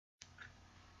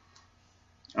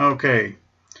Okay,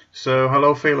 so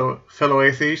hello fellow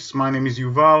atheists, my name is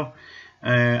Yuval.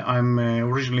 I'm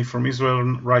originally from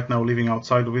Israel, right now living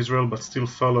outside of Israel, but still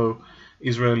follow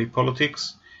Israeli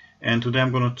politics. And today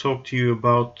I'm going to talk to you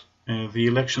about the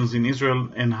elections in Israel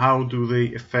and how do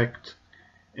they affect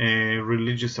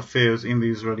religious affairs in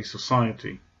the Israeli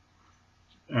society.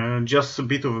 Just a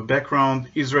bit of a background,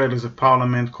 Israel is a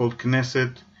parliament called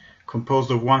Knesset, composed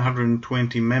of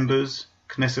 120 members,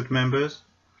 Knesset members,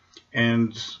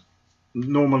 and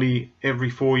normally every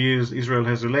 4 years Israel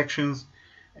has elections,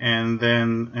 and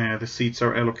then the seats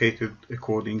are allocated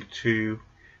according to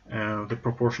the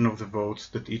proportion of the votes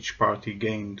that each party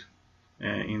gained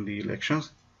in the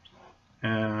elections.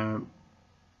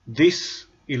 These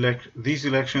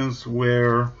elections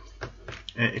were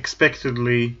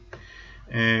expectedly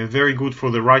very good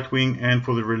for the right wing and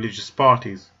for the religious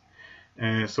parties.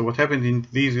 So what happened in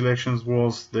these elections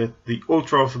was that the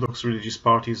ultra-Orthodox religious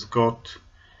parties got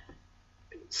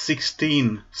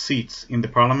 16 seats in the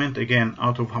parliament, again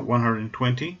out of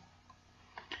 120,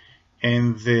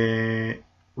 and the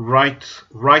religious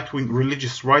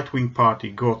right-wing party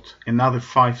got another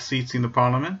 5 seats in the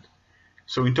parliament.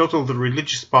 So in total, the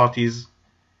religious parties,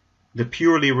 the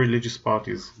purely religious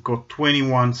parties, got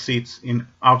 21 seats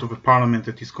out of a parliament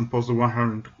that is composed of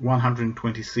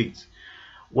 120 seats.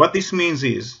 What this means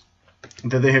is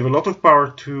that they have a lot of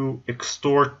power to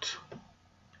extort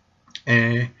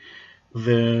the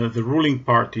ruling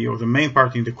party, or the main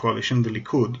party in the coalition, the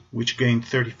Likud, which gained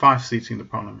 35 seats in the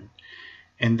parliament.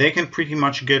 And they can pretty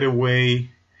much get away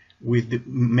with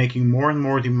making more and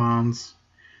more demands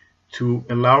to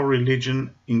allow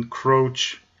religion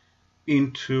encroach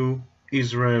into the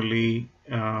Israeli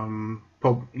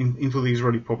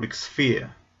public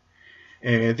sphere.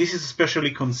 This is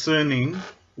especially concerning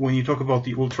when you talk about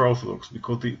the ultra-Orthodox,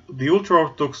 because the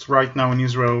ultra-Orthodox right now in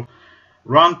Israel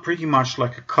run pretty much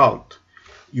like a cult.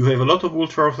 You have a lot of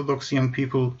ultra-Orthodox young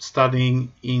people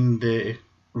studying in the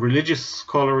religious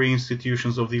scholarly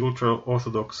institutions of the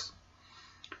ultra-Orthodox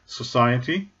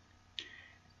society.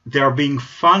 They are being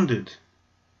funded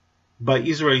by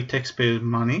Israeli taxpayer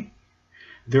money.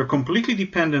 They're completely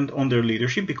dependent on their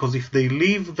leadership, because if they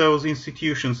leave those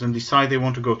institutions and decide they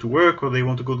want to go to work or they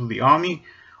want to go to the army,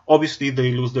 obviously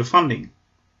they lose their funding.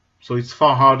 So it's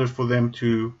far harder for them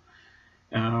to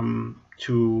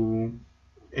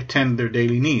attend their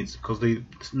daily needs, because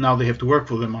now they have to work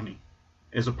for their money,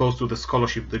 as opposed to the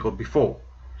scholarship they got before.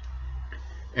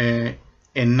 And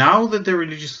now that the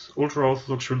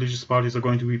ultra-Orthodox religious parties are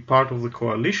going to be part of the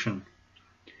coalition,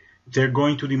 they're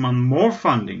going to demand more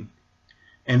funding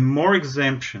and more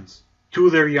exemptions to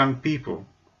their young people.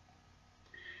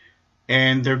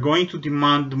 And they're going to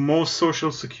demand more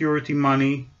social security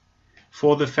money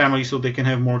for the family so they can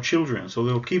have more children. So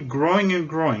they'll keep growing and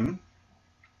growing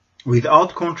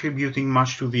without contributing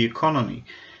much to the economy.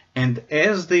 And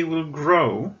as they will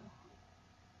grow,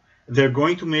 they're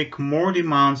going to make more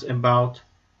demands about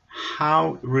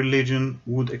how religion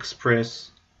would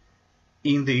express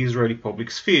in the Israeli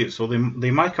public sphere. So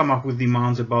they might come up with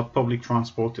demands about public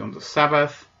transport on the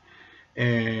Sabbath,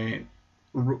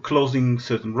 closing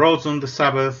certain roads on the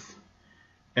Sabbath,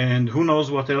 and who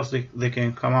knows what else they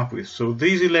can come up with. So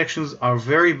these elections are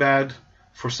very bad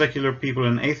for secular people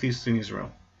and atheists in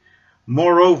Israel.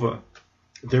 Moreover,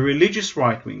 the religious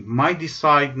right wing might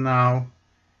decide now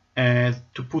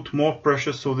to put more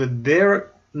pressure so that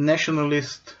their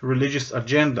nationalist religious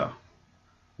agenda,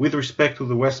 with respect to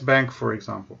the West Bank, for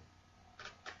example,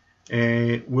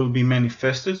 will be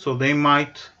manifested. So they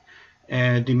might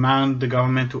demand the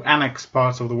government to annex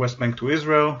parts of the West Bank to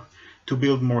Israel, to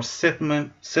build more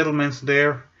settlements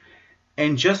there.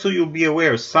 And just so you'll be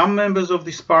aware, some members of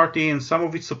this party and some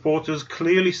of its supporters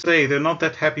clearly say they're not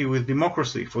that happy with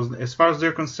democracy. As far as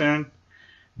they're concerned,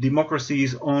 democracy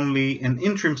is only an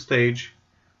interim stage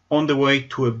on the way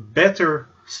to a better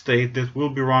state that will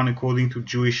be run according to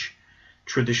Jewish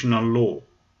traditional law.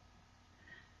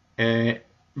 The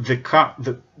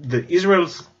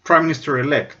Israel's Prime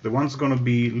Minister-elect, the one who's going to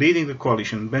be leading the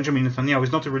coalition, Benjamin Netanyahu,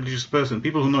 is not a religious person.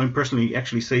 People who know him personally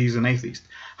actually say he's an atheist.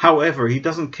 However, he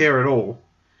doesn't care at all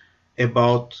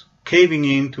about caving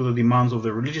in to the demands of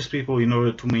the religious people in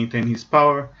order to maintain his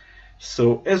power.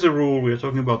 So, as a rule, we are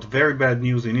talking about very bad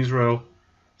news in Israel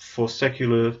for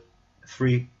secular,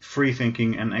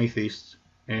 free-thinking and atheist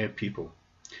people.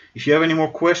 If you have any more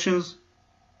questions,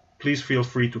 please feel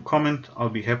free to comment.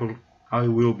 I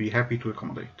will be happy to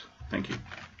accommodate. Thank you.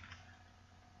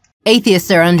 Atheists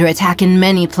are under attack in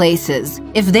many places.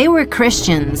 If they were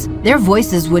Christians, their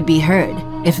voices would be heard.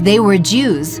 If they were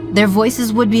Jews, their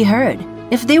voices would be heard.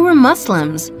 If they were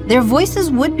Muslims, their voices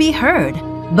would be heard.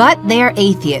 But they are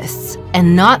atheists,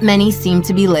 and not many seem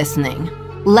to be listening.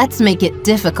 Let's make it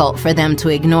difficult for them to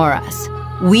ignore us.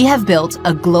 We have built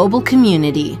a global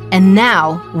community, and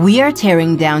now we are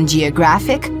tearing down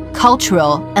geographic,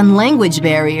 cultural, and language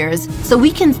barriers so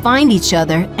we can find each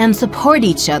other and support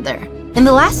each other. In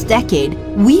the last decade,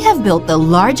 we have built the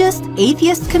largest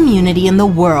atheist community in the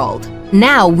world.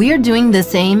 Now we're doing the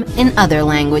same in other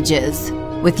languages.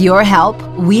 With your help,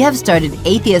 we have started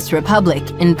Atheist Republic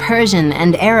in Persian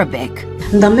and Arabic.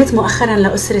 انضميت مؤخراً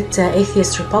لأسرة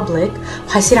Atheist Republic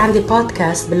وحيصير عندي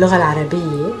بودكاست باللغة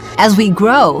العربية. As we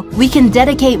grow, we can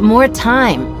dedicate more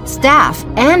time, staff,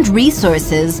 and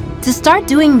resources to start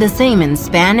doing the same in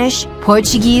Spanish,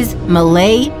 Portuguese,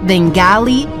 Malay,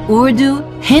 Bengali, Urdu,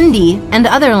 Hindi, and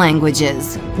other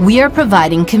languages. We are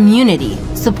providing community,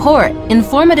 support,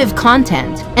 informative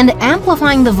content, and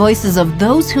amplifying the voices of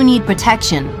those who need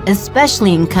protection,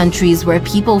 especially in countries where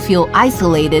people feel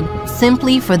isolated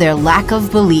simply for their lack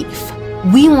of belief.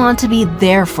 We want to be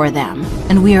there for them,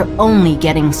 and we are only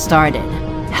getting started.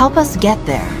 Help us get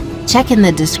there. Check in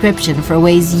the description for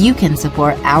ways you can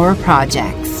support our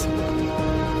projects.